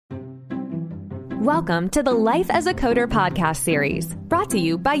Welcome to the Life as a Coder podcast series, brought to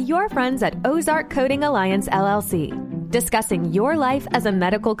you by your friends at Ozark Coding Alliance, LLC, discussing your life as a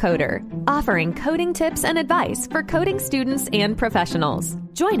medical coder, offering coding tips and advice for coding students and professionals.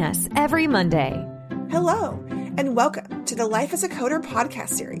 Join us every Monday. Hello, and welcome to the Life as a Coder podcast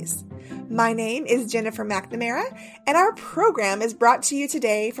series. My name is Jennifer McNamara, and our program is brought to you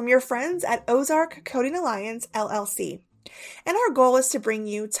today from your friends at Ozark Coding Alliance, LLC. And our goal is to bring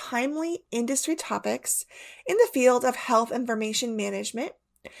you timely industry topics in the field of health information management,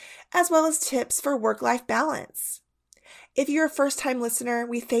 as well as tips for work-life balance. If you're a first-time listener,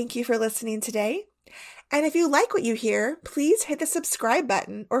 we thank you for listening today. And if you like what you hear, please hit the subscribe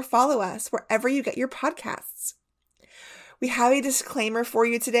button or follow us wherever you get your podcasts. We have a disclaimer for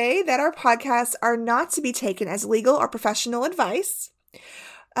you today that our podcasts are not to be taken as legal or professional advice.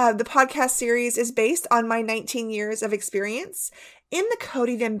 The podcast series is based on my 19 years of experience in the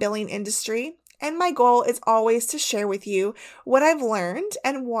coding and billing industry, and my goal is always to share with you what I've learned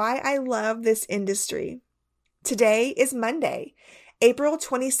and why I love this industry. Today is Monday, April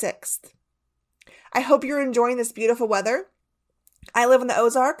 26th. I hope you're enjoying this beautiful weather. I live in the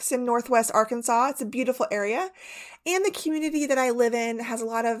Ozarks in Northwest Arkansas. It's a beautiful area, and the community that I live in has a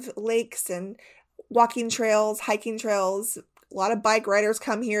lot of lakes and walking trails, hiking trails. A lot of bike riders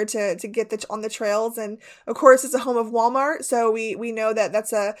come here to get on the trails. And of course, it's a home of Walmart. So we know that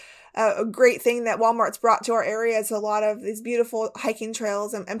that's a great thing that Walmart's brought to our area. It's a lot of these beautiful hiking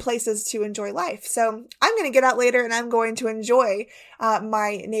trails and places to enjoy life. So I'm going to get out later and I'm going to enjoy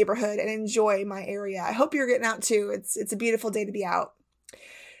my neighborhood and enjoy my area. I hope you're getting out too. It's a beautiful day to be out.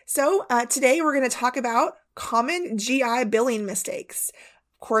 So today we're going to talk about common GI billing mistakes.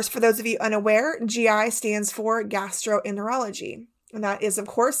 Of course, for those of you unaware, GI stands for gastroenterology. And that is, of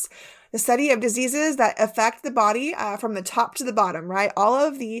course, the study of diseases that affect the body from the top to the bottom, right? All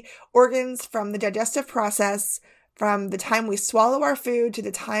of the organs from the digestive process, from the time we swallow our food to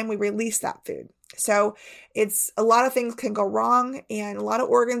the time we release that food. So it's a lot of things can go wrong and a lot of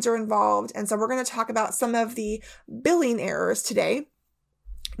organs are involved. And so we're going to talk about some of the billing errors today,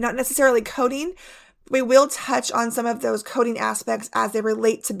 not necessarily coding. We will touch on some of those coding aspects as they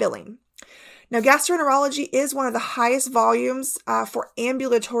relate to billing. Now, gastroenterology is one of the highest volumes for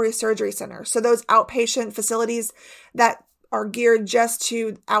ambulatory surgery centers. So those outpatient facilities that are geared just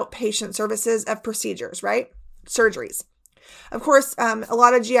to outpatient services of procedures, right? Surgeries. Of course, a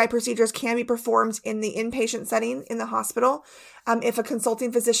lot of GI procedures can be performed in the inpatient setting in the hospital. If a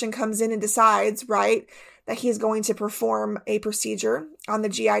consulting physician comes in and decides, right, that he's going to perform a procedure on the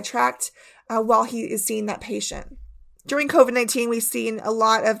GI tract while he is seeing that patient. During COVID-19, we've seen a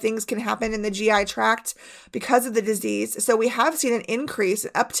lot of things can happen in the GI tract because of the disease. So we have seen an increase,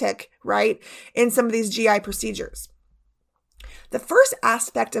 an uptick, right, in some of these GI procedures. The first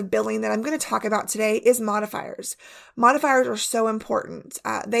aspect of billing that I'm going to talk about today is modifiers. Modifiers are so important.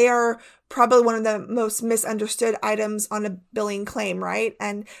 They are probably one of the most misunderstood items on a billing claim, right?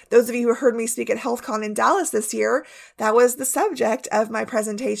 And those of you who heard me speak at HealthCon in Dallas this year, that was the subject of my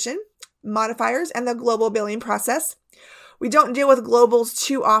presentation, modifiers and the global billing process. We don't deal with globals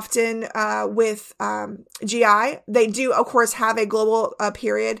too often with GI. They do, of course, have a global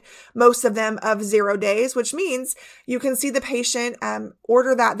period, most of them of 0 days, which means you can see the patient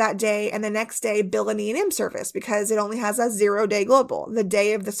order that day and the next day bill an E&M service because it only has a 0-day global, the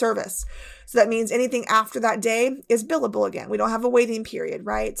day of the service. So that means anything after that day is billable again. We don't have a waiting period,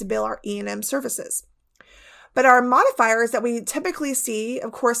 right, to bill our E&M services. But our modifiers that we typically see,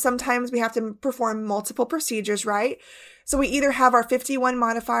 of course, sometimes we have to perform multiple procedures, right? So we either have our 51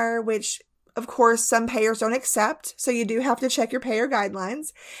 modifier, which of course some payers don't accept. So you do have to check your payer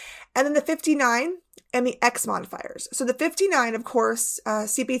guidelines. And then the 59 and the X modifiers. So the 59, of course,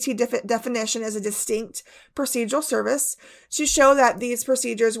 CPT definition is a distinct procedural service to show that these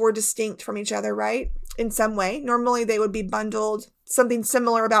procedures were distinct from each other, right? In some way. Normally they would be bundled, something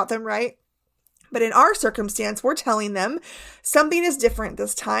similar about them, right? But in our circumstance, we're telling them something is different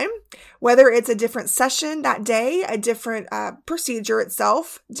this time, whether it's a different session that day, a different procedure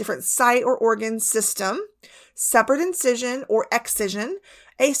itself, different site or organ system, separate incision or excision,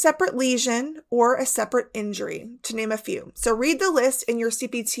 a separate lesion, or a separate injury, to name a few. So read the list in your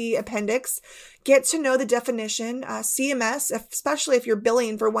CPT appendix, get to know the definition. CMS, especially if you're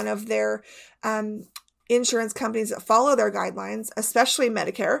billing for one of their insurance companies that follow their guidelines, especially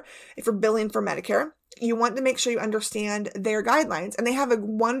Medicare. If you're billing for Medicare, you want to make sure you understand their guidelines. And they have a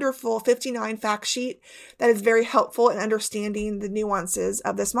wonderful 59 fact sheet that is very helpful in understanding the nuances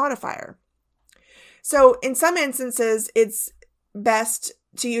of this modifier. So in some instances, it's best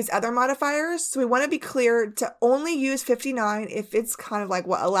to use other modifiers. So we want to be clear to only use 59 if it's kind of like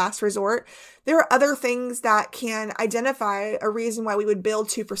a last resort. There are other things that can identify a reason why we would bill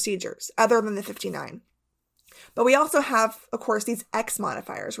 2 procedures other than the 59. But we also have, of course, these X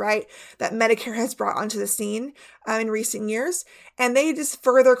modifiers, right, that Medicare has brought onto the scene in recent years. And they just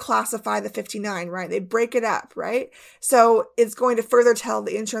further classify the 59, right? They break it up, right? So it's going to further tell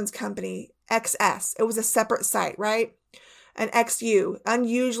the insurance company XS. It was a separate site, right? An XU,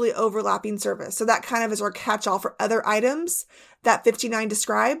 unusually overlapping service. So that kind of is our catch-all for other items that 59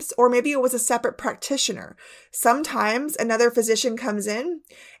 describes, or maybe it was a separate practitioner. Sometimes another physician comes in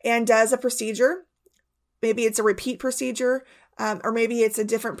and does a procedure. Maybe it's a repeat procedure, or maybe it's a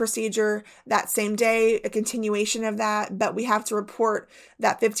different procedure that same day, a continuation of that, but we have to report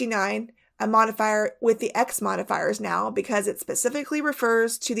that 59 a modifier with the X modifiers now because it specifically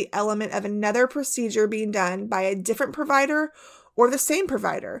refers to the element of another procedure being done by a different provider or the same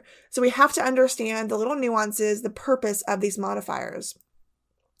provider. So we have to understand the little nuances, the purpose of these modifiers.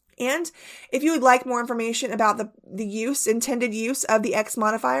 And if you would like more information about the intended use of the X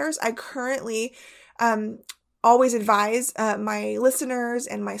modifiers, I currently always advise my listeners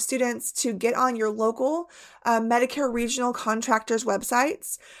and my students to get on your local Medicare regional contractors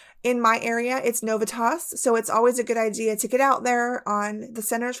websites. In my area, it's Novitas, so it's always a good idea to get out there on the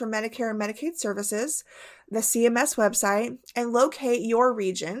Centers for Medicare and Medicaid Services, the CMS website, and locate your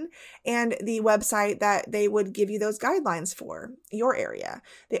region and the website that they would give you those guidelines for your area.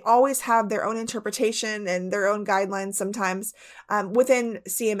 They always have their own interpretation and their own guidelines sometimes within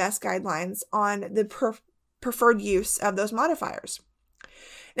CMS guidelines on the preferred use of those modifiers.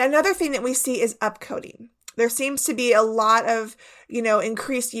 Now, another thing that we see is upcoding. There seems to be a lot of,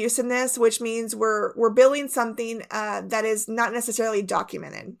 increased use in this, which means we're billing something that is not necessarily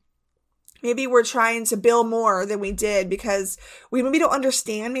documented. Maybe we're trying to bill more than we did because we maybe don't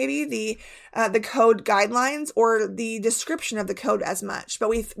understand maybe the code guidelines or the description of the code as much. But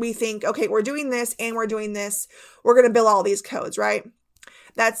we think, okay, we're doing this and we're doing this. We're going to bill all these codes, right?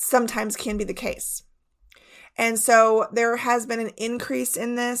 That sometimes can be the case. And so there has been an increase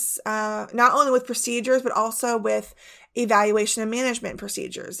in this, not only with procedures, but also with evaluation and management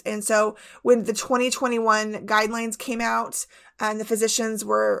procedures. And so when the 2021 guidelines came out, and the physicians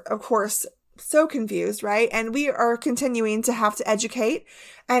were, of course, so confused, right? And we are continuing to have to educate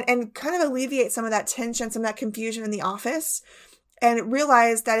and kind of alleviate some of that tension, some of that confusion in the office, and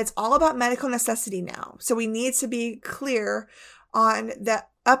realize that it's all about medical necessity now. So we need to be clear on the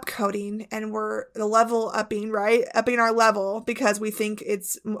upcoding, and we're the level upping, right? Upping our level because we think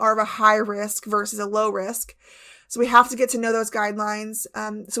it's more of a high risk versus a low risk. So we have to get to know those guidelines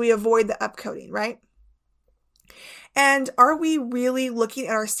so we avoid the upcoding, right? And are we really looking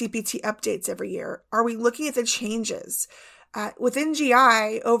at our CPT updates every year? Are we looking at the changes? Within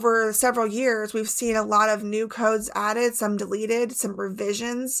GI, over several years, we've seen a lot of new codes added, some deleted, some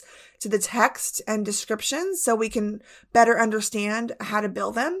revisions to the text and descriptions so we can better understand how to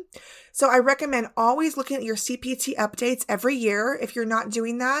bill them. So I recommend always looking at your CPT updates every year. If you're not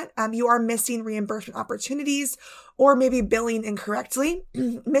doing that, you are missing reimbursement opportunities or maybe billing incorrectly,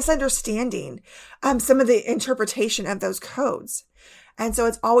 misunderstanding some of the interpretation of those codes. And so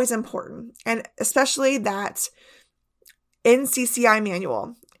it's always important, and especially that NCCI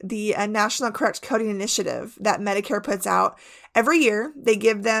manual, the National Correct Coding Initiative that Medicare puts out every year. They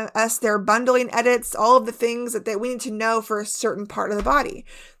give us their bundling edits, all of the things that we need to know for a certain part of the body.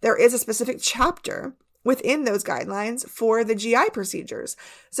 There is a specific chapter within those guidelines for the GI procedures.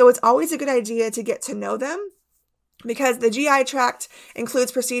 So it's always a good idea to get to know them, because the GI tract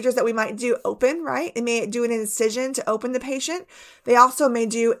includes procedures that we might do open, right? They may do an incision to open the patient. They also may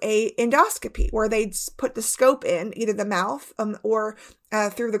do a endoscopy where they put the scope in either the mouth or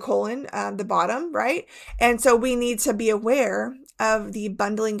through the colon, the bottom, right? And so we need to be aware of the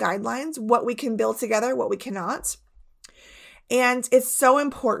bundling guidelines, what we can bill together, what we cannot. And it's so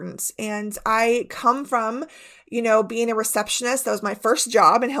important. And I come from, being a receptionist. That was my first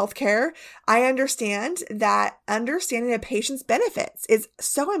job in healthcare. I understand that understanding a patient's benefits is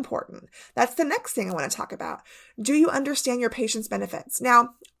so important. That's the next thing I want to talk about. Do you understand your patient's benefits?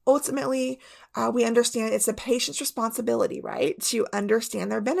 Now, ultimately, we understand it's the patient's responsibility, right, to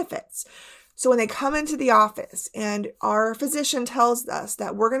understand their benefits. So when they come into the office and our physician tells us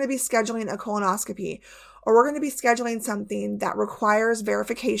that we're going to be scheduling a colonoscopy, or we're going to be scheduling something that requires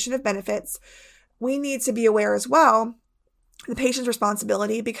verification of benefits, we need to be aware as well the patient's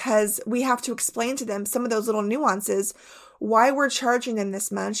responsibility, because we have to explain to them some of those little nuances, why we're charging them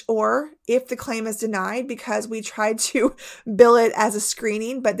this much, or if the claim is denied because we tried to bill it as a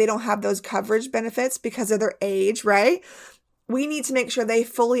screening, but they don't have those coverage benefits because of their age, right? we need to make sure they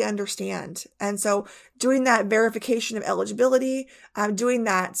fully understand. And so doing that verification of eligibility, doing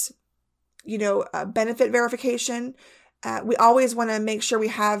that, benefit verification, we always want to make sure we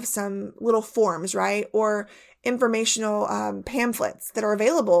have some little forms, right? Or informational pamphlets that are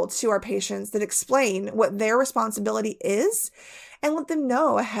available to our patients that explain what their responsibility is, and let them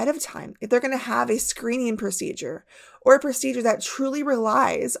know ahead of time if they're going to have a screening procedure or a procedure that truly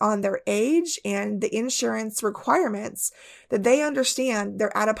relies on their age and the insurance requirements, that they understand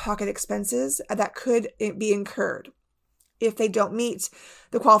their out-of-pocket expenses that could be incurred if they don't meet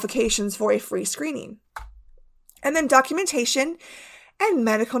the qualifications for a free screening. And then documentation and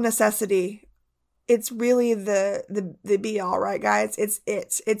medical necessity. It's really the be all, right, guys?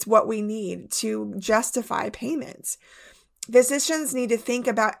 It's what we need to justify payment. Physicians need to think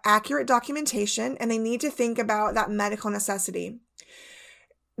about accurate documentation, and they need to think about that medical necessity.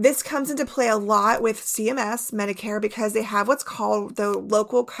 This comes into play a lot with CMS, Medicare, because they have what's called the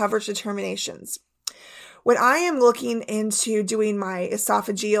local coverage determinations. When I am looking into doing my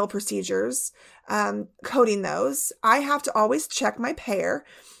esophageal procedures, coding those, I have to always check my payer,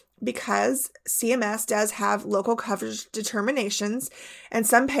 because CMS does have local coverage determinations, and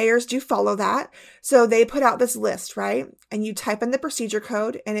some payers do follow that. So they put out this list, right? And you type in the procedure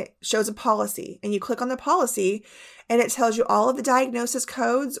code and it shows a policy, and you click on the policy and it tells you all of the diagnosis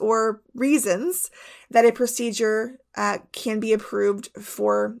codes or reasons that a procedure can be approved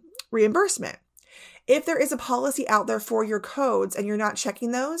for reimbursement. If there is a policy out there for your codes and you're not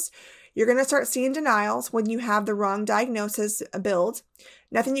checking those, you're going to start seeing denials when you have the wrong diagnosis billed.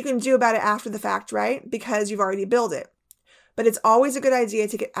 Nothing you can do about it after the fact, right? Because you've already billed it. But it's always a good idea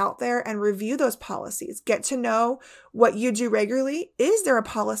to get out there and review those policies. Get to know what you do regularly. Is there a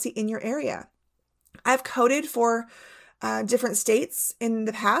policy in your area? I've coded for different states in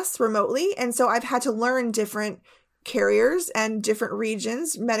the past remotely, and so I've had to learn different carriers and different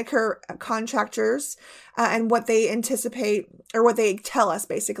regions, Medicare contractors, and what they anticipate, or what they tell us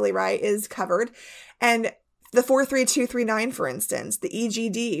basically, right, is covered. And the 43239, for instance, the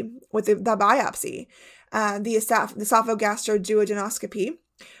EGD with the biopsy, the esophagogastroduodenoscopy,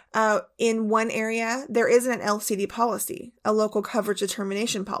 in one area, there isn't an LCD policy, a local coverage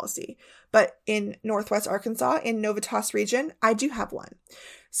determination policy. But in Northwest Arkansas, in Novitas region, I do have one.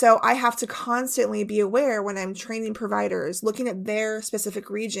 So I have to constantly be aware when I'm training providers, looking at their specific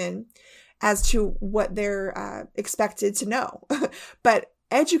region as to what they're expected to know. But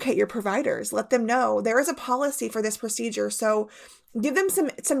educate your providers. Let them know there is a policy for this procedure. So give them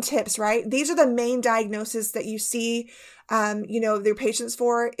some tips, right? These are the main diagnoses that you see, their patients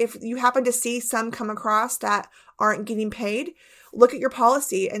for. If you happen to see some come across that aren't getting paid, look at your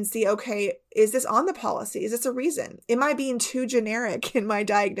policy and see, okay, is this on the policy? Is this a reason? Am I being too generic in my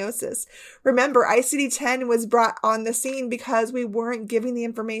diagnosis? Remember, ICD-10 was brought on the scene because we weren't giving the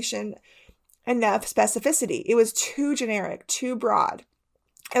information enough specificity. It was too generic, too broad.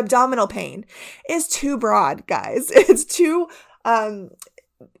 Abdominal pain is too broad, guys. It's too,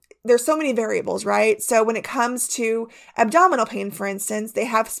 there's so many variables, right? So when it comes to abdominal pain, for instance, they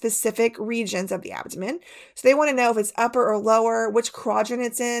have specific regions of the abdomen. So they want to know if it's upper or lower, which quadrant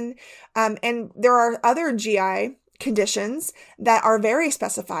it's in. And there are other GI conditions that are very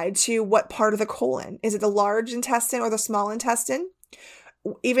specified to what part of the colon. Is it the large intestine or the small intestine?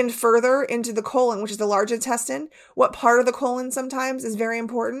 Even further into the colon, which is the large intestine, what part of the colon sometimes is very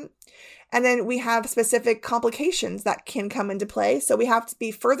important. And then we have specific complications that can come into play. So we have to be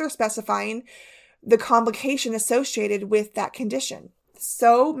further specifying the complication associated with that condition.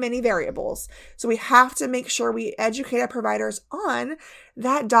 So many variables. So we have to make sure we educate our providers on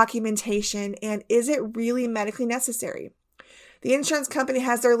that documentation, and is it really medically necessary? The insurance company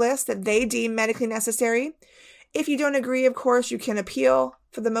has their list that they deem medically necessary. If you don't agree, of course, you can appeal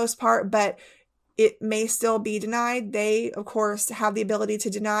for the most part, but it may still be denied. They, of course, have the ability to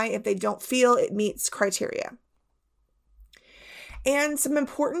deny if they don't feel it meets criteria. And some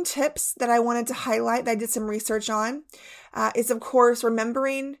important tips that I wanted to highlight that I did some research on is, of course,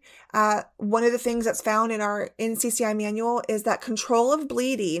 remembering one of the things that's found in our NCCI manual is that control of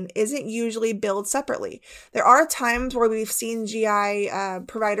bleeding isn't usually billed separately. There are times where we've seen GI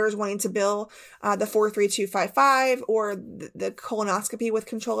providers wanting to bill the 43255 or the colonoscopy with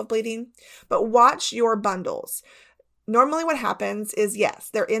control of bleeding, but watch your bundles. Normally what happens is, yes,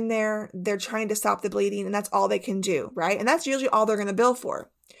 they're in there, they're trying to stop the bleeding, and that's all they can do, right? And that's usually all they're going to bill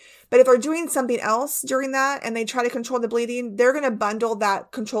for. But if they're doing something else during that and they try to control the bleeding, they're going to bundle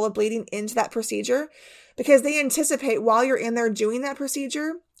that control of bleeding into that procedure, because they anticipate while you're in there doing that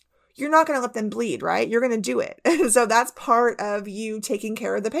procedure, you're not going to let them bleed, right? You're going to do it. So that's part of you taking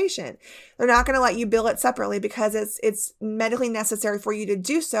care of the patient. They're not going to let you bill it separately because it's medically necessary for you to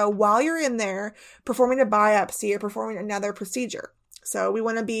do so while you're in there performing a biopsy or performing another procedure. So we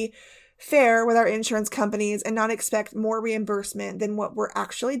want to be fair with our insurance companies and not expect more reimbursement than what we're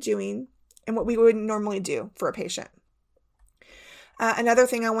actually doing and what we would normally do for a patient. Another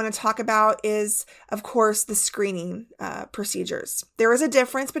thing I want to talk about is, of course, the screening procedures. There is a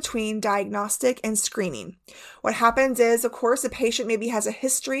difference between diagnostic and screening. What happens is, of course, a patient maybe has a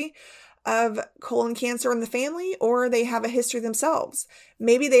history of colon cancer in the family, or they have a history themselves.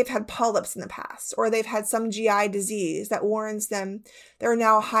 Maybe they've had polyps in the past, or they've had some GI disease that warrants them they're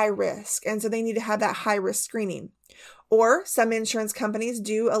now high risk, and so they need to have that high risk screening. Or some insurance companies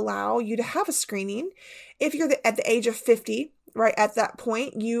do allow you to have a screening if you're at the age of 50. Right at that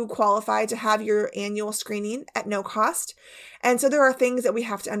point, you qualify to have your annual screening at no cost. And so there are things that we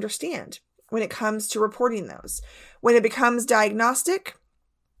have to understand when it comes to reporting those. When it becomes diagnostic,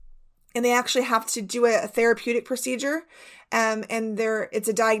 and they actually have to do a therapeutic procedure, and it's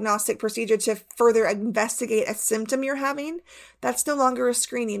a diagnostic procedure to further investigate a symptom you're having, that's no longer a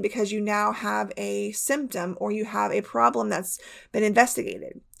screening because you now have a symptom or you have a problem that's been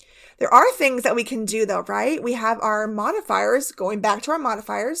investigated. There are things that we can do though, right? We have our modifiers, going back to our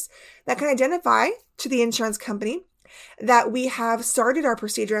modifiers, that can identify to the insurance company that we have started our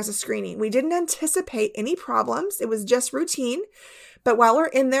procedure as a screening. We didn't anticipate any problems. It was just routine. But while we're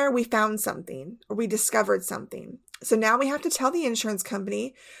in there, we found something or we discovered something. So now we have to tell the insurance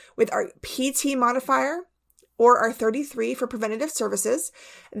company with our PT modifier or our 33 for preventative services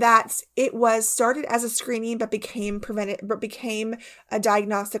that it was started as a screening but became a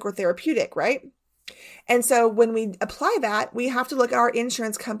diagnostic or therapeutic, right? And so when we apply that, we have to look at our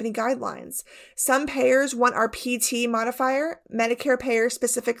insurance company guidelines. Some payers want our PT modifier, Medicare payers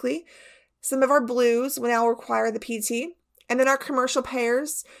specifically. Some of our blues will now require the PT. And then our commercial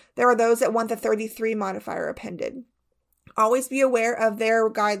payers, there are those that want the 33 modifier appended. Always be aware of their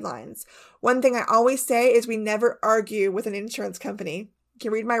guidelines. One thing I always say is we never argue with an insurance company. You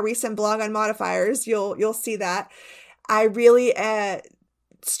can read my recent blog on modifiers. You'll see that. I really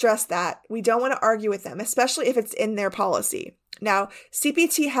stress that we don't want to argue with them, especially if it's in their policy. Now,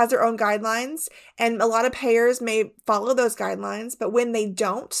 CPT has their own guidelines, and a lot of payers may follow those guidelines, but when they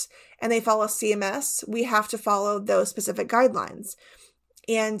don't and they follow CMS, we have to follow those specific guidelines.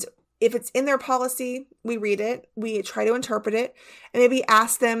 And if it's in their policy, we read it, we try to interpret it, and maybe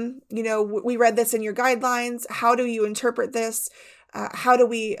ask them, we read this in your guidelines. How do you interpret this? How do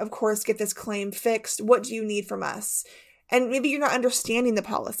we, of course, get this claim fixed? What do you need from us? And maybe you're not understanding the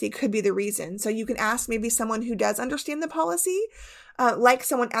policy, could be the reason. So you can ask maybe someone who does understand the policy, like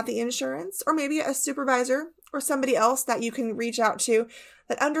someone at the insurance, or maybe a supervisor or somebody else that you can reach out to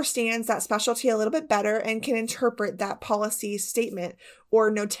that understands that specialty a little bit better and can interpret that policy statement or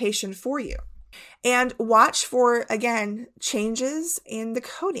notation for you. And watch for, again, changes in the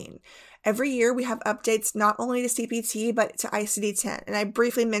coding. Every year we have updates not only to CPT, but to ICD-10. And I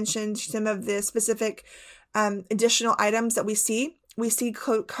briefly mentioned some of the specific additional items that we see. We see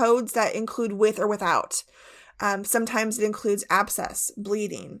codes that include with or without. Sometimes it includes abscess,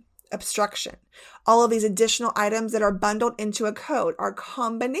 bleeding, obstruction. All of these additional items that are bundled into a code are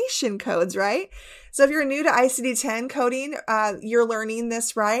combination codes, right? So if you're new to ICD-10 coding, you're learning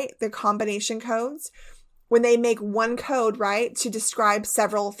this, right? The combination codes. When they make one code, right, to describe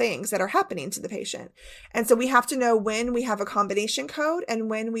several things that are happening to the patient. And so we have to know when we have a combination code and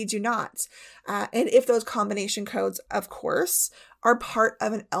when we do not. And if those combination codes, of course, are part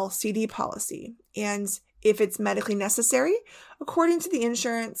of an LCD policy. And if it's medically necessary, according to the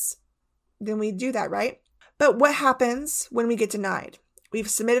insurance, then we do that, right? But what happens when we get denied? We've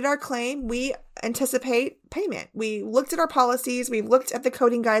submitted our claim. We anticipate payment. We looked at our policies. We've looked at the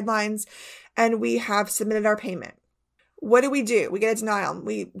coding guidelines, and we have submitted our payment. What do? We get a denial.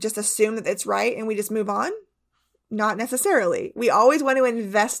 We just assume that it's right and we just move on? Not necessarily. We always want to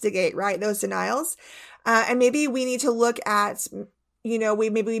investigate, right, those denials. And maybe we need to look at,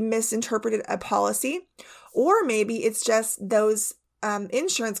 we misinterpreted a policy, or maybe it's just those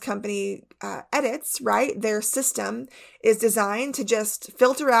insurance company edits, right? Their system is designed to just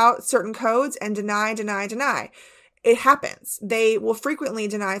filter out certain codes and deny. It happens. They will frequently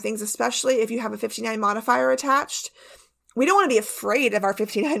deny things, especially if you have a 59 modifier attached. We don't want to be afraid of our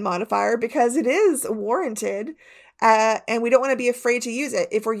 59 modifier because it is warranted, and we don't want to be afraid to use it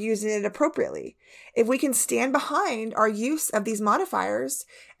if we're using it appropriately. If we can stand behind our use of these modifiers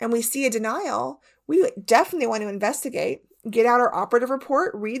and we see a denial, we definitely want to investigate. Get out our operative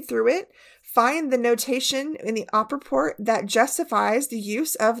report, read through it, Find the notation in the op report that justifies the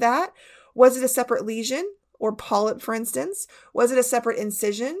use of that. Was it a separate lesion or polyp, for instance? Was it a separate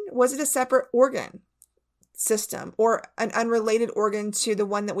incision? Was it a separate organ system or an unrelated organ to the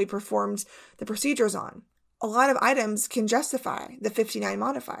one that we performed the procedures on? A lot of items can justify the 59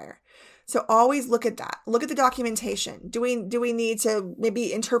 modifier. So always look at that. Look at the documentation. Do we need to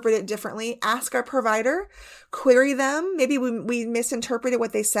maybe interpret it differently? Ask our provider, query them. Maybe we misinterpreted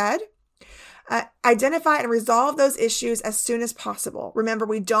what they said. Identify and resolve those issues as soon as possible. Remember,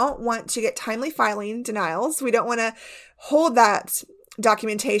 we don't want to get timely filing denials. We don't want to hold that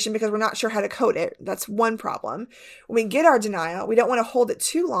documentation because we're not sure how to code it. That's one problem. When we get our denial, we don't want to hold it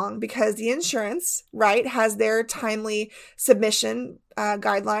too long because the insurance, right, has their timely submission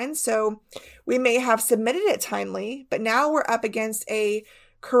guidelines. So we may have submitted it timely, but now we're up against a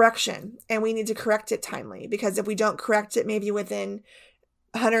correction and we need to correct it timely, because if we don't correct it maybe within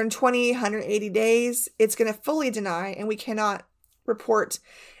 120, 180 days, it's going to fully deny, and we cannot report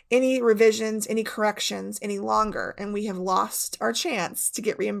any revisions, any corrections any longer, and we have lost our chance to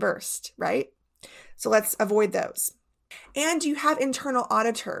get reimbursed, right? So let's avoid those. And do you have internal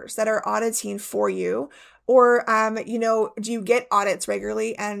auditors that are auditing for you? Or, do you get audits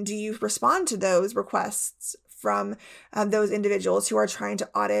regularly, and do you respond to those requests from those individuals who are trying to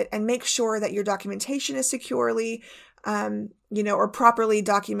audit and make sure that your documentation is securely or properly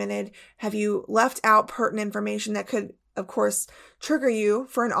documented? Have you left out pertinent information that could, of course, trigger you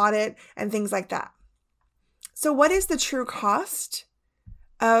for an audit and things like that? So what is the true cost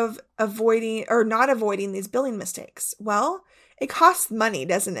of avoiding or not avoiding these billing mistakes? Well, it costs money,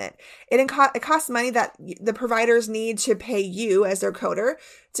 doesn't it? It costs money that the providers need to pay you as their coder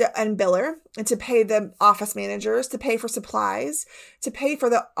and biller, and to pay the office managers, to pay for supplies, to pay for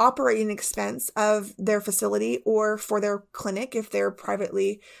the operating expense of their facility or for their clinic if they're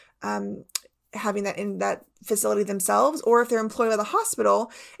privately having that in that facility themselves, or if they're employed by the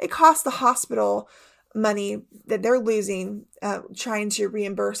hospital, it costs the hospital money that they're losing trying to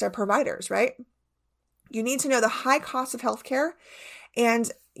reimburse our providers, right? You need to know the high cost of healthcare,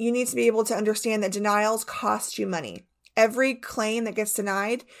 and you need to be able to understand that denials cost you money. Every claim that gets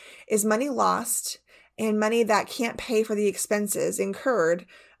denied is money lost and money that can't pay for the expenses incurred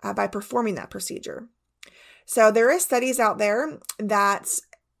by performing that procedure. So there are studies out there that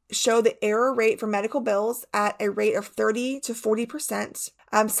show the error rate for medical bills at a rate of 30 to 40%.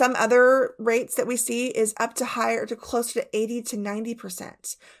 Some other rates that we see is up to higher to closer to 80 to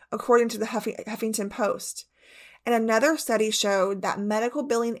 90%, according to the Huffington Post. And another study showed that medical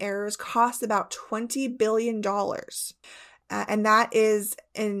billing errors cost about $20 billion. And that is,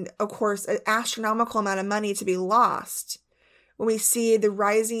 of course, an astronomical amount of money to be lost when we see the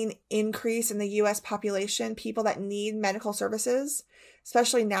rising increase in the U.S. population, people that need medical services,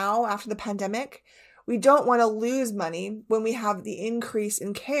 especially now after the pandemic. We don't want to lose money when we have the increase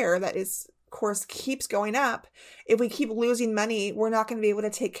in care that is, of course, keeps going up. If we keep losing money, we're not going to be able to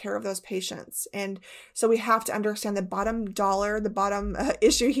take care of those patients. And so we have to understand the bottom dollar, the bottom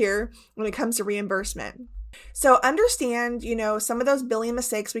issue here when it comes to reimbursement. So understand, some of those billing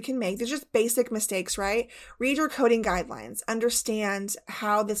mistakes we can make. They're just basic mistakes, right? Read your coding guidelines. Understand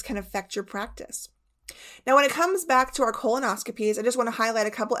how this can affect your practice. Now, when it comes back to our colonoscopies, I just want to highlight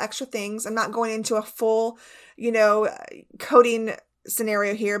a couple extra things. I'm not going into a full, coding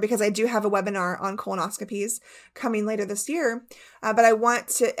scenario here because I do have a webinar on colonoscopies coming later this year. But I want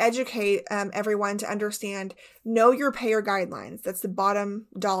to educate everyone to understand, know your payer guidelines. That's the bottom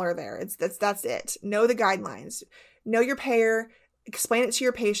dollar there. That's it. Know the guidelines. Know your payer. Explain it to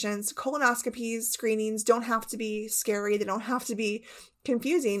your patients. Colonoscopies, screenings don't have to be scary. They don't have to be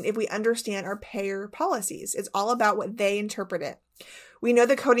confusing if we understand our payer policies. It's all about what they interpret it. We know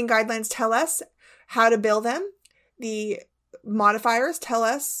the coding guidelines tell us how to bill them. The modifiers tell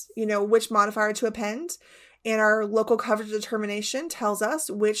us, which modifier to append. And our local coverage determination tells us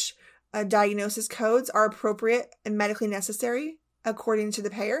which diagnosis codes are appropriate and medically necessary according to the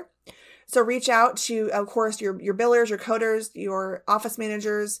payer. So reach out to, of course, your billers, your coders, your office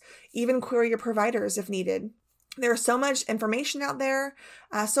managers, even query your providers if needed. There's so much information out there,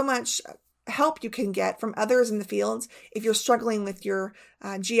 so much help you can get from others in the field if you're struggling with your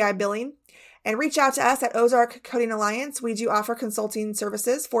GI billing. And reach out to us at Ozark Coding Alliance. We do offer consulting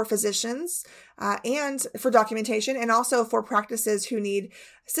services for physicians and for documentation, and also for practices who need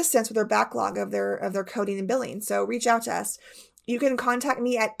assistance with their backlog of their coding and billing. So reach out to us. You can contact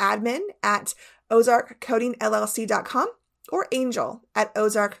me at admin@ozarkcodingllc.com or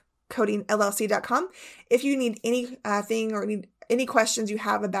angel@ozarkcodingllc.com if you need anything or need any questions you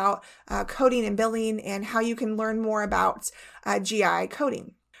have about coding and billing and how you can learn more about GI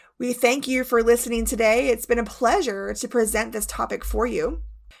coding. We thank you for listening today. It's been a pleasure to present this topic for you.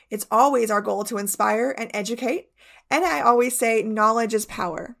 It's always our goal to inspire and educate. And I always say knowledge is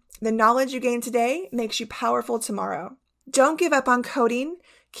power. The knowledge you gain today makes you powerful tomorrow. Don't give up on coding.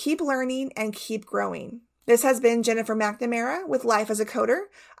 Keep learning and keep growing. This has been Jennifer McNamara with Life as a Coder.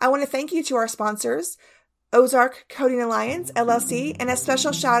 I want to thank you to our sponsors, Ozark Coding Alliance, LLC, and a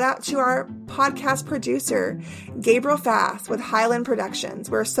special shout out to our podcast producer, Gabriel Fass with Highland Productions.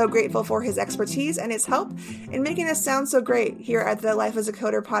 We're so grateful for his expertise and his help in making us sound so great here at the Life as a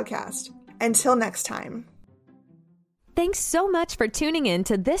Coder podcast. Until next time. Thanks so much for tuning in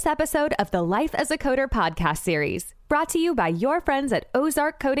to this episode of the Life as a Coder podcast series, brought to you by your friends at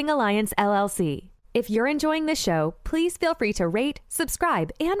Ozark Coding Alliance, LLC. If you're enjoying the show, please feel free to rate,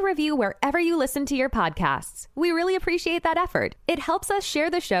 subscribe, and review wherever you listen to your podcasts. We really appreciate that effort. It helps us share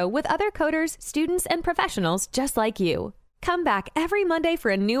the show with other coders, students, and professionals just like you. Come back every Monday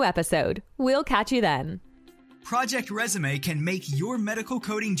for a new episode. We'll catch you then. Project Resume can make your medical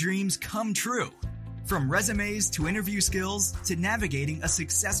coding dreams come true. From resumes to interview skills to navigating a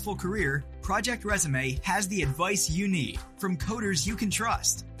successful career, Project Resume has the advice you need from coders you can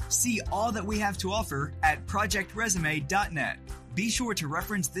trust. See all that we have to offer at projectresume.net. Be sure to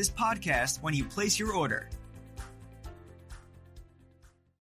reference this podcast when you place your order.